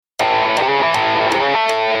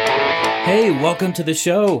Hey, welcome to the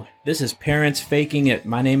show. This is Parents Faking It.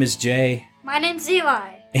 My name is Jay. My name's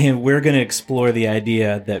Eli. And we're going to explore the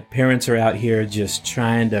idea that parents are out here just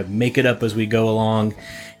trying to make it up as we go along.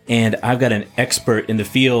 And I've got an expert in the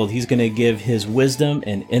field. He's going to give his wisdom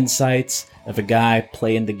and insights of a guy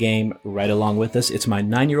playing the game right along with us. It's my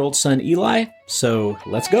 9-year-old son, Eli. So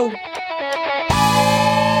let's go.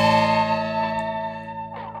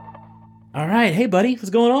 All right. Hey, buddy. What's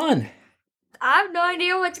going on? I have no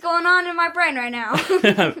idea what's going on in my brain right now.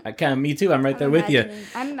 Me too. I'm right there with you.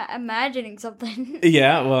 I'm imagining something.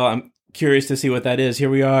 Yeah, well, I'm curious to see what that is.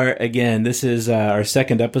 Here we are again. This is our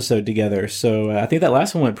second episode together. So I think that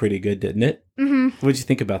last one went pretty good, didn't it? Mm-hmm. What did you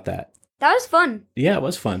think about that? That was fun. Yeah, it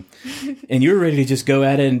was fun. And you were ready to just go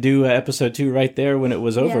at it and do episode 2 right there when it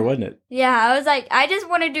was over, wasn't it? Yeah, I was like, I just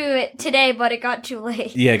want to do it today, but it got too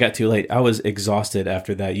late. Yeah, it got too late. I was exhausted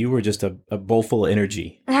after that. You were just a bowl full of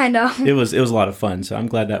energy. I know. It was a lot of fun. So I'm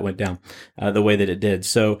glad that went down the way that it did.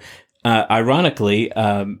 So ironically,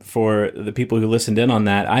 for the people who listened in on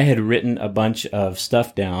that, I had written a bunch of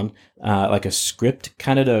stuff down, like a script,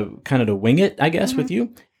 kind of to wing it, I guess, with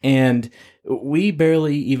you. And we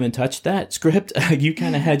barely even touched that script. You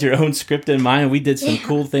kind of had your own script in mind. We did some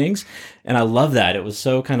cool things, and I love that. It was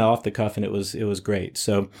so kind of off the cuff, and it was great.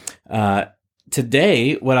 So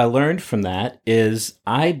today, what I learned from that is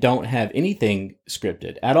I don't have anything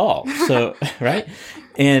scripted at all. So right,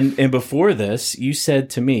 and before this, you said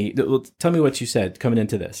to me, tell me what you said coming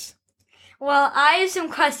into this. Well, I have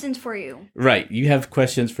some questions for you. Right. You have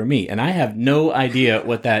questions for me, and I have no idea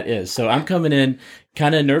what that is. So I'm coming in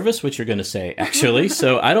kind of nervous what you're going to say, actually.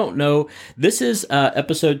 So I don't know. This is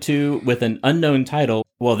episode 2 with an unknown title.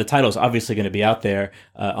 Well, the title is obviously going to be out there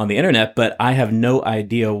on the internet, but I have no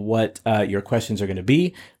idea what your questions are going to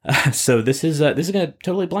be. So this is going to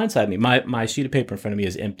totally blindside me. My sheet of paper in front of me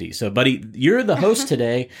is empty. So, buddy, you're the host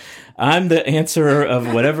today. I'm the answerer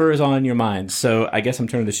of whatever is on your mind. So I guess I'm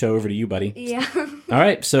turning the show over to you, buddy. Yeah. All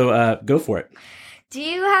right. So go for it. Do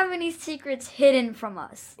you have any secrets hidden from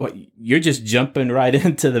us? Well, you're just jumping right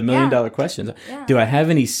into the $1 million questions. Yeah. Do I have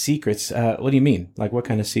any secrets? What do you mean? Like what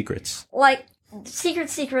kind of secrets? Like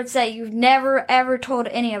secrets that you've never, ever told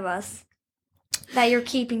any of us that you're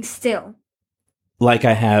keeping still. Like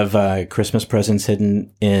I have Christmas presents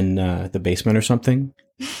hidden in the basement or something?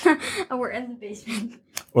 Oh, we're in the basement.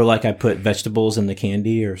 Or like I put vegetables in the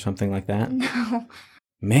candy or something like that? No.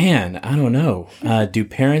 Man, I don't know. Do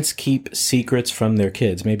parents keep secrets from their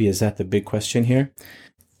kids? Maybe is that the big question here?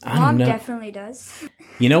 I don't know. Mom definitely does.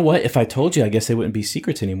 You know what? If I told you, I guess they wouldn't be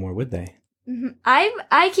secrets anymore, would they? Mm-hmm.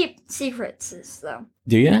 I keep secrets, though.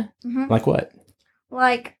 Do you? Mm-hmm. Like what?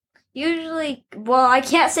 Like, usually, well, I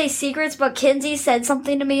can't say secrets, but Kinsey said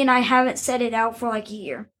something to me, and I haven't said it out for like a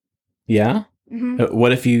year. Yeah? Mm-hmm.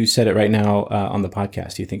 What if you said it right now on the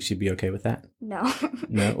podcast? Do you think she'd be okay with that? No.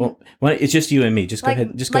 No? Well, it's just you and me. Just go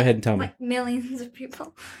ahead. Just go ahead and tell me. Millions of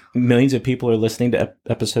people. Millions of people are listening to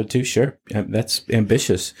episode 2? Sure. That's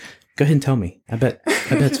ambitious. Go ahead and tell me. I bet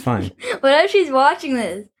it's fine. What if she's watching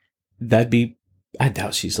this? I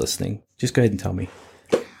doubt she's listening. Just go ahead and tell me.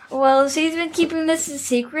 Well, she's been keeping this a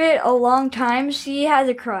secret a long time. She has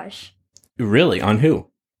a crush. Really? On who?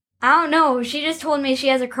 I don't know. She just told me she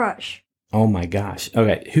has a crush. Oh my gosh.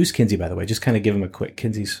 Okay. Who's Kinsey, by the way? Just kind of give him a quick.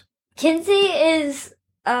 Kinsey is,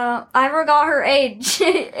 I forgot her age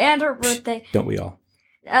and her birthday. Don't we all?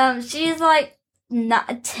 She's like 10,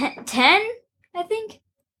 I think.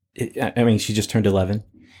 I mean, she just turned 11.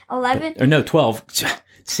 11? Or no, 12.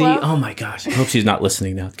 See, 12? Oh my gosh. I hope she's not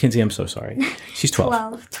listening now. Kinsey, I'm so sorry. She's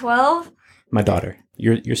 12. 12? My daughter.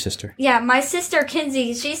 Your sister. Yeah, my sister,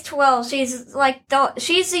 Kinsey, she's 12. She's like,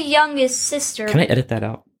 she's the youngest sister. Can I edit that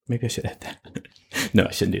out? Maybe I should edit that. No,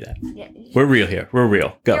 I shouldn't do that. Yeah. We're real here. We're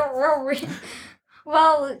real. Go. We're real.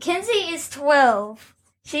 Well, Kinsey is 12.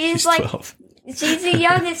 She's like 12. She's the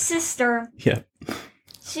youngest sister. Yeah.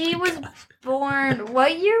 She was born.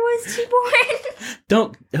 What year was she born?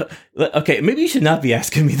 Don't. Okay, maybe you should not be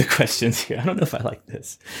asking me the questions here. I don't know if I like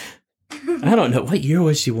this. I don't know. What year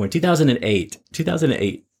was she born? 2008.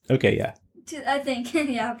 2008. Okay, yeah. I think,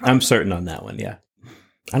 yeah. Probably. I'm certain on that one, yeah.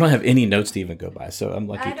 I don't have any notes to even go by, so I'm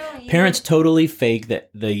lucky. Parents totally fake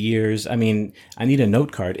the years. I mean, I need a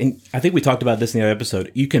note card. And I think we talked about this in the other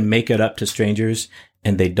episode. You can make it up to strangers,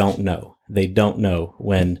 and they don't know. They don't know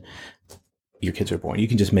when your kids are born. You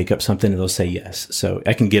can just make up something, and they'll say yes. So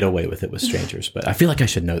I can get away with it with strangers, but I feel like I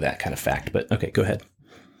should know that kind of fact. But okay, go ahead.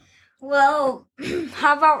 Well,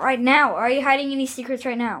 how about right now? Are you hiding any secrets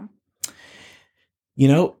right now?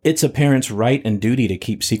 It's a parent's right and duty to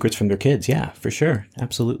keep secrets from their kids. Yeah, for sure.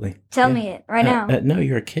 Absolutely. Tell me it right now. No,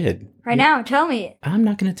 you're a kid. Right now, tell me it. I'm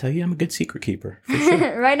not going to tell you. I'm a good secret keeper. For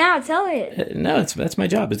sure. Right now, tell me it. No, that's my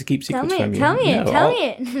job, is to keep secrets from you. Tell me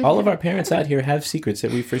it. All of our parents out here have secrets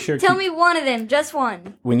that we for sure Tell me one of them, just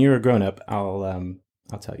one. When you're a grown-up, I'll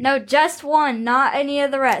tell you. No, just one, not any of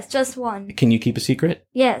the rest, just one. Can you keep a secret?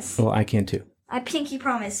 Yes. Well, I can too. I pinky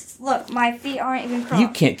promise. Look, my feet aren't even crossed. You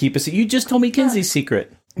can't keep a secret. You just told me Kenzie's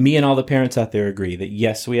secret. Me and all the parents out there agree that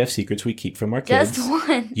yes, we have secrets we keep from our kids. Just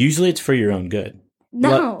one. Usually it's for your own good.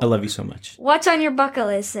 No. I love you so much. What's on your bucket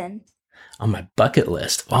list then? On my bucket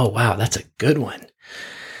list? Oh, wow, that's a good one.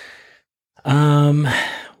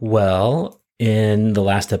 Well, in the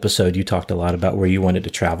last episode, you talked a lot about where you wanted to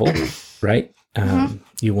travel, right?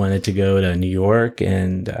 You wanted to go to New York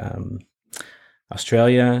and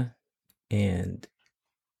Australia and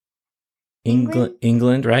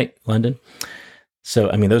England, right? London. So,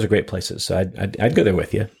 I mean, those are great places. So I'd go there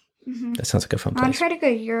with you. Mm-hmm. That sounds like a fun place. I'll try to go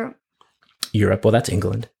to Europe. Europe, well, that's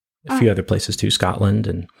England. A few other places too, Scotland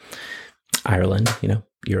and Ireland,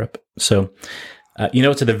 Europe. So,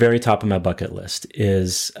 what's at the very top of my bucket list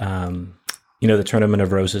is, the Tournament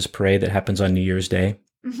of Roses parade that happens on New Year's Day.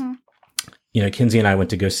 Mm-hmm. Kinsey and I went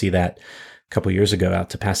to go see that a couple years ago out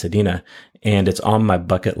to Pasadena, and it's on my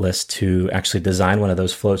bucket list to actually design one of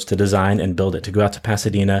those floats, to design and build it, to go out to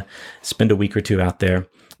Pasadena, spend a week or two out there,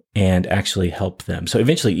 and actually help them. So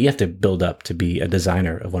eventually you have to build up to be a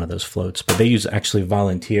designer of one of those floats, but they use actually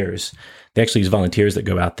volunteers. They actually use volunteers that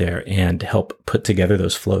go out there and help put together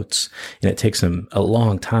those floats, and it takes them a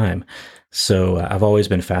long time. So I've always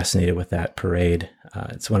been fascinated with that parade.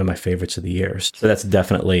 It's one of my favorites of the year. So that's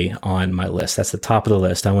definitely on my list. That's the top of the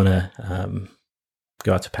list. I want to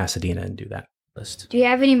go out to Pasadena and do that list. Do you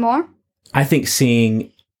have any more? I think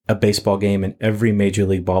seeing a baseball game in every major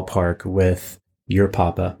league ballpark with your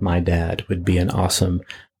papa, my dad, would be an awesome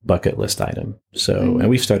bucket list item. So, and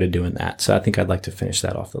we've started doing that. So I think I'd like to finish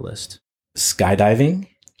that off the list. Skydiving?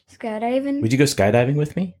 Skydiving? Would you go skydiving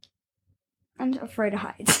with me? I'm afraid of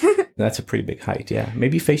heights. That's a pretty big height, yeah.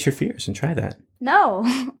 Maybe face your fears and try that. No.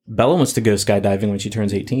 Bella wants to go skydiving when she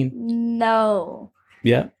turns 18. No.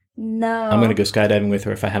 Yeah? No. I'm going to go skydiving with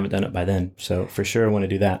her if I haven't done it by then. So for sure I want to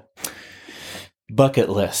do that. Bucket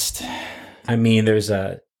list. I mean, there's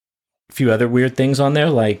a few other weird things on there,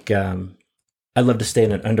 like I'd love to stay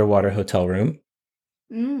in an underwater hotel room.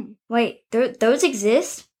 Wait, those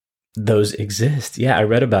exist? Those exist. Yeah, I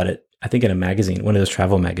read about it. I think in a magazine, one of those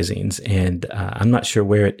travel magazines, and I'm not sure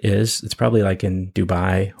where it is. It's probably like in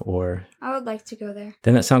Dubai or... I would like to go there.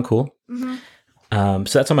 Doesn't that sound cool? Mm-hmm.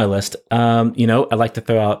 So that's on my list. I'd like to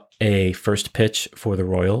throw out a first pitch for the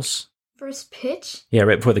Royals. First pitch? Yeah,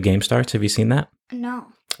 right before the game starts. Have you seen that? No.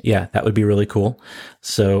 Yeah, that would be really cool.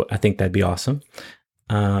 So I think that'd be awesome.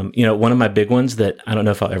 One of my big ones that I don't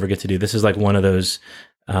know if I'll ever get to do, this is like one of those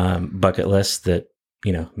bucket lists that,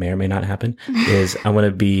 may or may not happen, is I want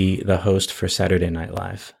to be the host for Saturday Night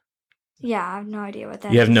Live. Yeah, I have no idea what that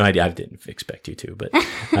is. You have no idea. I didn't expect you to, but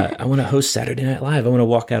I want to host Saturday Night Live. I want to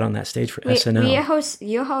walk out on that stage for SNL.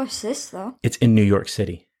 You host this, though. It's in New York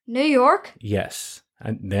City. New York? Yes.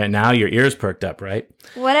 Now your ears perked up, right?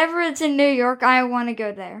 Whatever it's in New York, I want to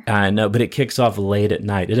go there. I know, but it kicks off late at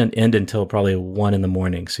night. It doesn't end until probably 1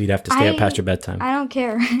 a.m, so you'd have to stay up past your bedtime. I don't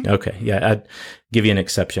care. Okay, yeah, I'd give you an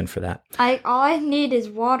exception for that. All I need is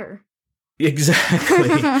water.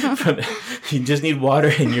 Exactly. You just need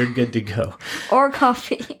water and you're good to go. Or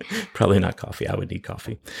coffee. Probably not coffee. I would need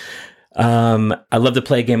coffee. I'd love to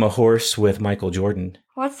play a game of horse with Michael Jordan.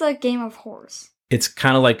 What's a game of horse? It's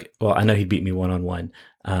kind of like, well, I know he beat me 1-on-1.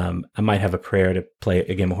 I might have a prayer to play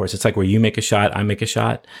a game of horse. It's like where you make a shot, I make a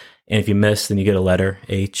shot. And if you miss, then you get a letter,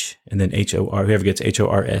 H, and then H-O-R. Whoever gets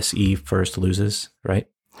H-O-R-S-E first loses, right?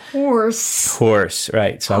 Horse,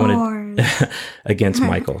 right. So I want to against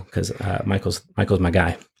Michael, because Michael's my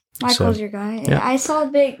guy. Michael's your guy. Yeah. I saw a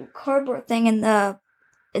big cardboard thing in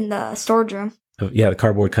the storage room. Yeah, the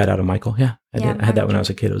cardboard cutout of Michael. Yeah, I did. I had that when I was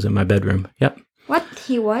a kid. It was in my bedroom. Yep. What?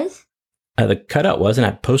 He was? The cutout was, and I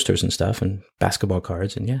had posters and stuff and basketball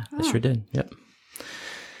cards, and yeah, I sure did. Yep.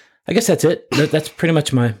 I guess that's it. That's pretty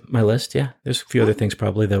much my list. Yeah, there's a few other things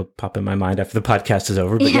probably that'll pop in my mind after the podcast is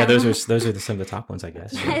over. But yeah, those are some of the top ones, I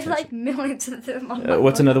guess. I have like millions of them.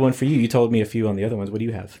 What's another one for you? You told me a few on the other ones. What do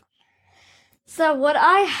you have? So what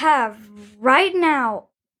I have right now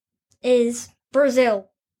is Brazil.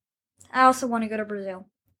 I also want to go to Brazil.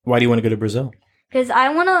 Why do you want to go to Brazil? Because I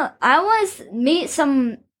want to meet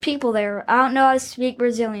some people there. I don't know how to speak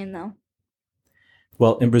Brazilian though.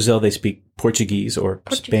 Well, in Brazil they speak Portuguese or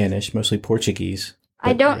Spanish, mostly Portuguese.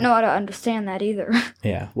 I don't know how to understand that either.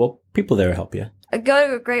 Yeah, well, people there will help you.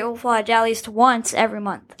 go to Great Wolf Lodge at least once every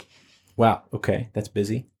month. Wow. Okay. That's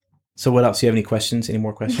busy. So what else? Do you have any questions? Any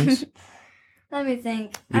more questions? Let me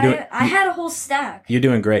think. You're I had a whole stack. You're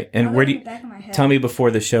doing great. And where do you, back of my head. tell me before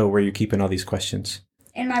the show where you're keeping all these questions.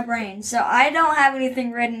 In my brain. So I don't have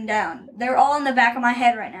anything written down. They're all in the back of my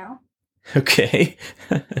head right now. Okay.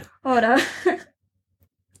 Hold up.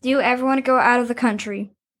 Do you ever want to go out of the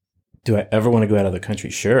country? Do I ever want to go out of the country?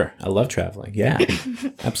 Sure. I love traveling. Yeah,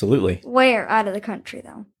 absolutely. Where out of the country,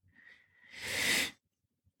 though?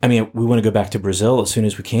 I mean, we want to go back to Brazil as soon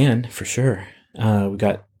as we can, for sure. We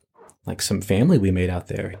got like some family we made out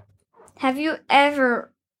there. Have you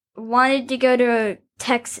ever wanted to go to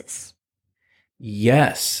Texas?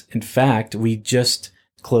 Yes. In fact, we just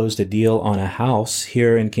closed a deal on a house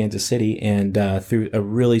here in Kansas City, and through a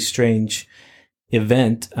really strange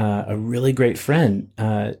event, a really great friend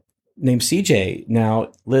named CJ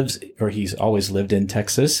now he's always lived in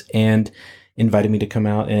Texas, and invited me to come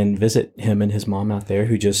out and visit him and his mom out there,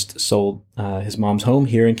 who just sold his mom's home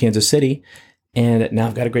here in Kansas City. And now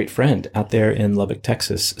I've got a great friend out there in Lubbock,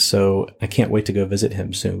 Texas. So I can't wait to go visit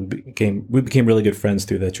him soon. We became really good friends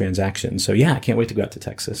through the transaction. So yeah, I can't wait to go out to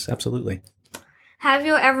Texas. Absolutely. Have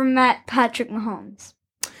you ever met Patrick Mahomes?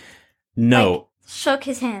 No. Like, shook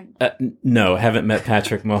his hand? No, haven't met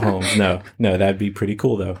Patrick Mahomes. No, that'd be pretty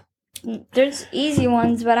cool though. There's easy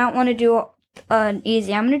ones, but I don't want to do an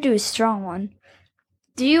easy. I'm going to do a strong one.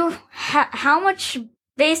 Do you how much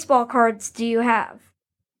baseball cards do you have?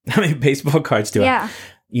 How many baseball cards do I have?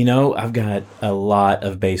 You know, I've got a lot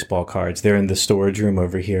of baseball cards. They're in the storage room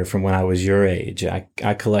over here from when I was your age. I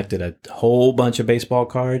collected a whole bunch of baseball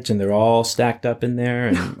cards, and they're all stacked up in there.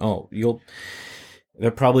 And they're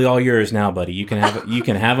probably all yours now, buddy. You can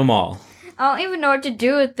have them all. I don't even know what to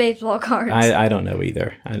do with baseball cards. I don't know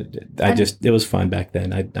either. It was fun back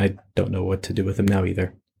then. I don't know what to do with them now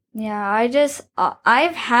either. Yeah,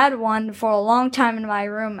 I've had one for a long time in my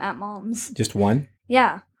room at Mom's. Just one?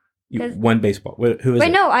 Yeah. One baseball. Who is it?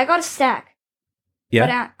 Wait, no, I got a stack. Yeah?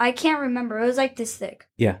 But I can't remember. It was like this thick.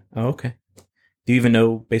 Yeah. Oh, okay. Do you even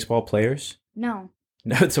know baseball players? No.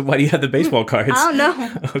 No, so why do you have the baseball cards? I don't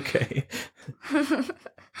know. Okay.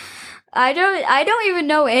 I don't even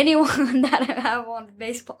know anyone that I have on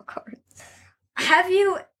baseball cards.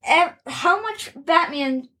 How much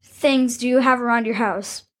Batman things do you have around your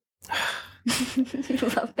house? You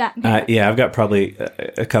love Batman. Yeah, I've got probably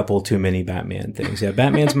a couple too many Batman things. Yeah,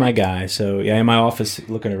 Batman's my guy. So yeah, in my office,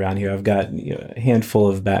 looking around here, I've got a handful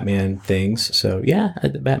of Batman things. So yeah,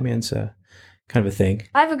 Batman's kind of a thing.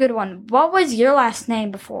 I have a good one. What was your last name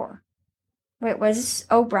before? Wait, was this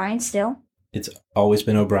O'Brien still? It's always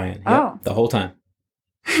been O'Brien. Yep, the whole time.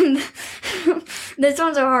 This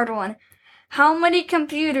one's a hard one. How many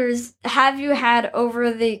computers have you had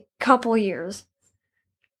over the couple years?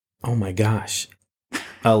 Oh my gosh.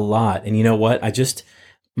 A lot. And you know what?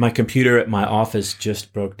 My computer at my office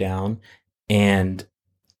just broke down, and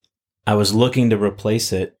I was looking to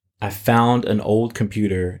replace it. I found an old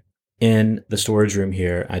computer in the storage room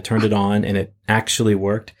here. I turned it on and it actually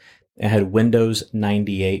worked. It had Windows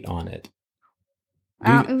 98 on it.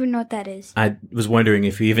 I don't even know what that is. I was wondering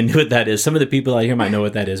if you even knew what that is. Some of the people out here might know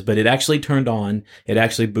what that is, but it actually turned on. It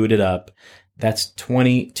actually booted up. That's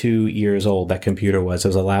 22 years old, that computer was. It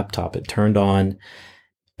was a laptop. It turned on.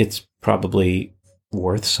 It's probably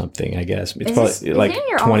worth something, I guess. It's probably like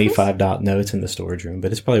 25 notes in the storage room,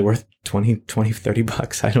 but it's probably worth 20, 30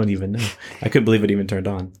 bucks. I don't even know. I couldn't believe it even turned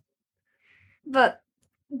on. But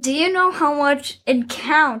do you know how much in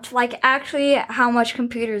count, like actually how much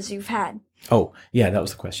computers you've had? Oh, yeah, that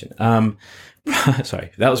was the question.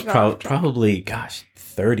 Sorry, that was probably,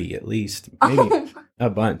 30 at least. Maybe a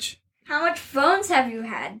bunch. How much phones have you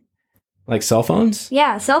had? Like cell phones?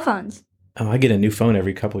 Yeah, cell phones. Oh, I get a new phone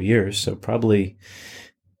every couple years, so probably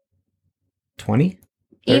 20?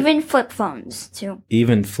 Even flip phones, too.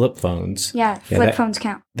 Even flip phones? Yeah, flip phones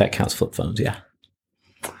count. That counts flip phones, yeah.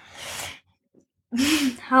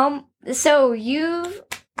 How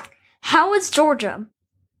was Georgia?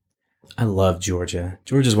 I love Georgia.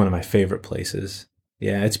 Georgia's one of my favorite places.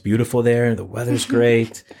 Yeah, it's beautiful there. The weather's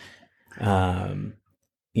great.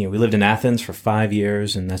 We lived in Athens for 5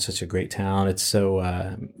 years, and that's such a great town. It's so,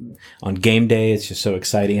 on game day, it's just so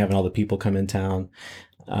exciting having all the people come in town.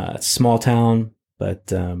 It's a small town,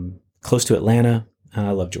 but close to Atlanta.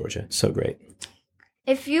 I love Georgia. It's so great.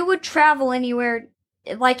 If you would travel anywhere,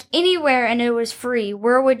 and it was free,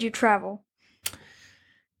 where would you travel?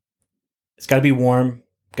 It's got to be warm.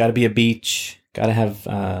 Got to be a beach. Got to have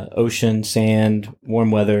ocean, sand, warm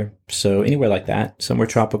weather. So anywhere like that, somewhere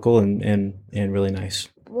tropical and really nice.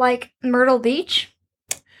 Like Myrtle Beach?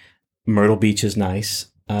 Myrtle Beach is nice.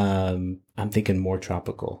 I'm thinking more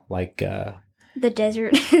tropical, like The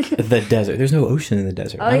desert. the desert. There's no ocean in the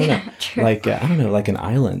desert. Oh, I don't yeah, know. true. Like I don't know, like an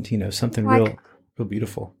island. Something Like- real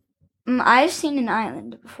beautiful. I've seen an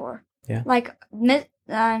island before. Yeah. Like,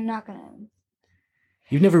 I'm not gonna.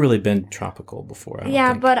 You've never really been tropical before. I don't Yeah,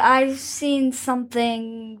 think. but I've seen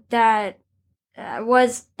something that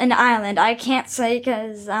was an island. I can't say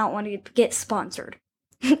because I don't want to get sponsored.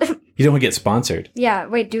 You don't want to get sponsored. Yeah,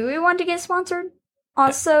 wait, do we want to get sponsored?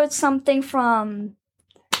 Also, it's something from.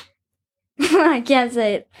 I can't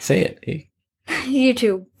say it. Say it. Hey.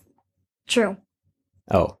 YouTube. True.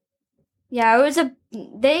 Oh, Yeah, it was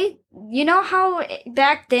you know how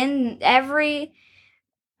back then every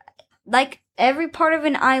part of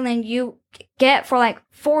an island you get for like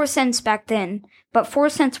 4 cents back then, but 4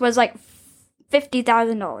 cents was like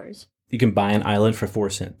 $50,000. you can buy an island for 4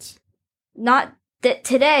 cents. Not that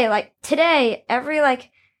today, like today, every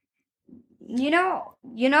you know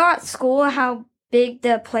at school how big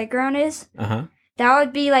the playground is? Uh-huh. That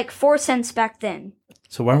would be like 4 cents back then.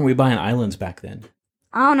 So why weren't we buying islands back then?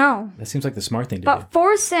 I don't know. That seems like the smart thing to do. But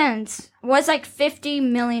 4 cents was like $5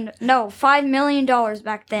 million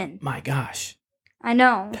back then. My gosh, I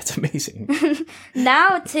know. that's amazing.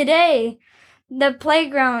 Now, today, the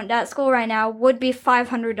playground at school right now would be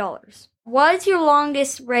 $500. What's your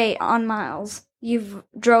longest rate on miles you've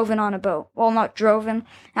driven on a boat? Well, not driven,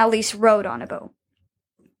 at least rode on a boat.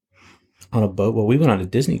 On a boat? Well, we went on a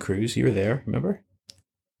Disney cruise. You were there, remember?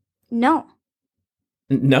 No.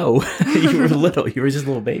 No, you were little. You were just a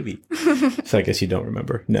little baby. So I guess you don't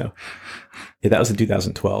remember. No. Yeah, that was in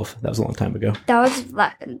 2012. That was a long time ago. That was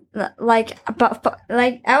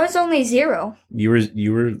I was only 0. You were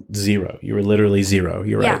zero. You were literally zero.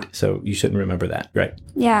 You're Yeah. right. So you shouldn't remember that, right?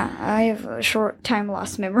 Yeah, I have a short time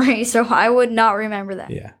loss memory, so I would not remember that.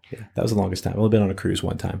 Yeah. That was the longest time. I've only been on a cruise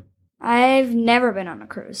one time. I've never been on a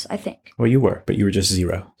cruise, I think. Well, you were, but you were just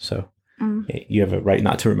zero. So yeah, you have a right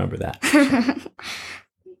not to remember that.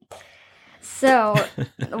 So,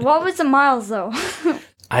 what was the miles though?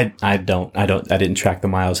 I didn't track the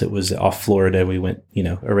miles. It was off Florida. We went,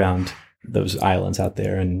 around those islands out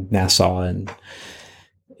there in Nassau, and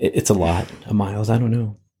it's a lot of miles. I don't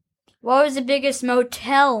know. What was the biggest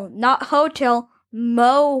motel, not hotel,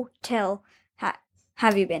 motel,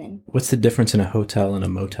 have you been in? What's the difference in a hotel and a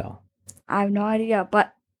motel? I have no idea,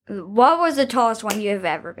 but what was the tallest one you have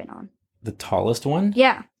ever been on? The tallest one?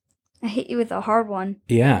 Yeah. I hit you with a hard one.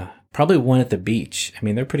 Yeah. Probably one at the beach. I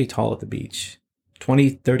mean, they're pretty tall at the beach. 20,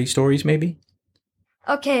 30 stories maybe?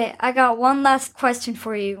 Okay, I got one last question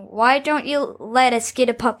for you. Why don't you let us get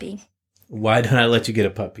a puppy? Why don't I let you get a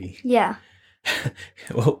puppy? Yeah.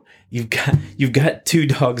 Well, you've got 2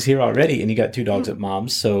 dogs here already, and you got 2 dogs at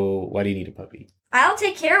mom's, so why do you need a puppy? I'll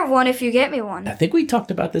take care of one if you get me one. I think we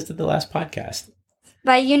talked about this at the last podcast.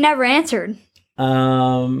 But you never answered.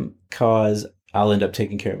 Cause I'll end up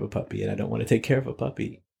taking care of a puppy, and I don't want to take care of a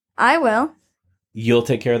puppy. I will. You'll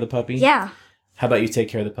take care of the puppy? Yeah. How about you take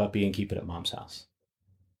care of the puppy and keep it at mom's house?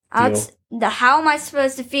 How am I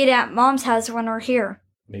supposed to feed it at mom's house when we're here?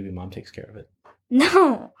 Maybe mom takes care of it.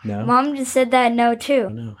 No. No? Mom just said that no I too.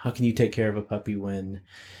 don't know. How can you take care of a puppy when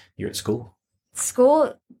you're at school?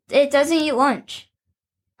 School, it doesn't eat lunch.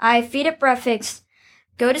 I feed it breakfast,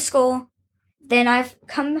 go to school, then I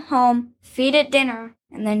come home, feed it dinner,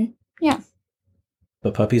 and then, yeah.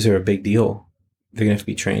 But puppies are a big deal. They're going to have to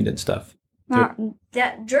be trained and stuff.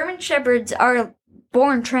 German Shepherds are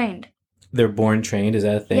born trained. They're born trained? Is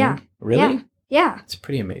that a thing? Yeah. Really? Yeah. It's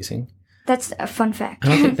pretty amazing. That's a fun fact. I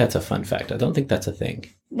don't think that's a fun fact. I don't think that's a thing.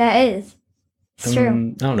 That is. It's true.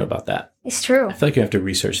 I don't know about that. It's true. I feel like you have to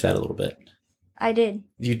research that a little bit. I did.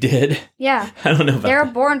 You did? Yeah. I don't know about They're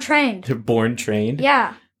that. born trained. They're born trained?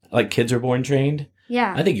 Yeah. Like kids are born trained?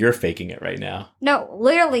 Yeah. I think you're faking it right now. No,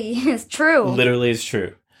 literally, it's true. Literally, it's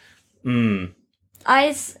true.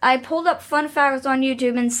 I pulled up fun facts on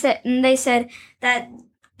YouTube and they said that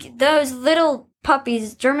those little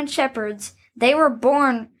puppies, German Shepherds, they were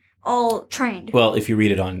born all trained. Well, if you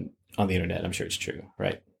read it on the internet, I'm sure it's true,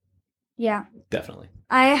 right? Yeah. Definitely.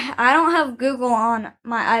 I don't have Google on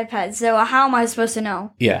my iPad, so how am I supposed to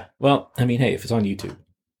know? Yeah. Well, I mean, hey, if it's on YouTube,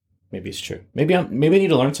 maybe it's true. Maybe I need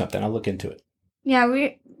to learn something. I'll look into it. Yeah,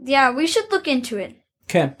 we should look into it.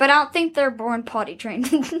 Okay. But I don't think they're born potty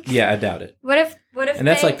trained. Yeah, I doubt it. What if And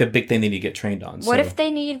that's like the big thing they need to get trained on. What if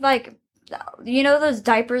they need those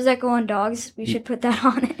diapers that go on dogs? We should put that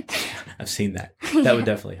on it. I've seen that. That would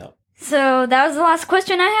definitely help. So that was the last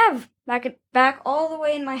question I have. Back all the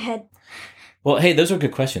way in my head. Well, hey, those are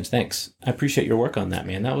good questions. Thanks. I appreciate your work on that,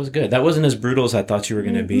 man. That was good. That wasn't as brutal as I thought you were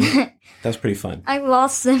going to be. That was pretty fun. I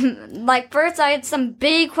lost them. First I had some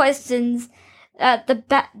big questions at the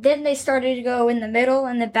back. Then they started to go in the middle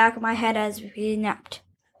and the back of my head as we napped.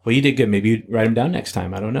 Well, you did good. Maybe you'd write them down next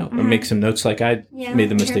time. I don't know. Or make some notes like I made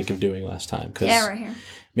the mistake of doing last time. Yeah, right here.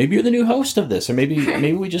 Maybe you're the new host of this, or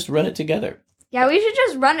maybe we just run it together. Yeah, we should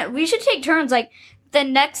just run it. We should take turns. Like, the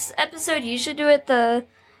next episode, you should do it. The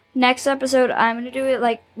next episode, I'm going to do it.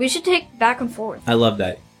 Like, we should take back and forth. I love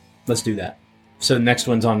that. Let's do that. So next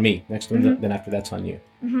one's on me. Next one, then after that's on you.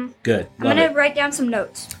 Mm-hmm. Good. I'm going to write down some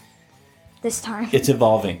notes this time. It's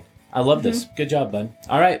evolving. I love this. Good job, bud.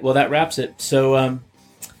 All right. Well, that wraps it. So,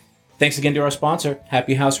 thanks again to our sponsor,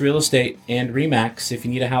 Happy House Real Estate and RE/MAX. If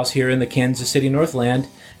you need a house here in the Kansas City Northland,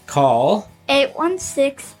 call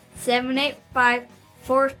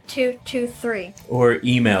 816-785-4223. Or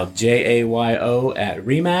email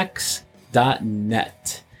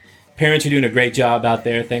jayo@remax.net. Parents are doing a great job out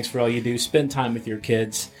there. Thanks for all you do. Spend time with your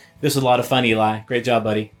kids. This was a lot of fun, Eli. Great job,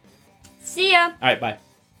 buddy. See ya. All right, bye.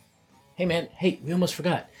 Hey, man. Hey, we almost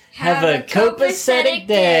forgot. Have a copacetic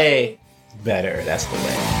day. Better. That's the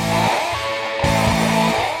way.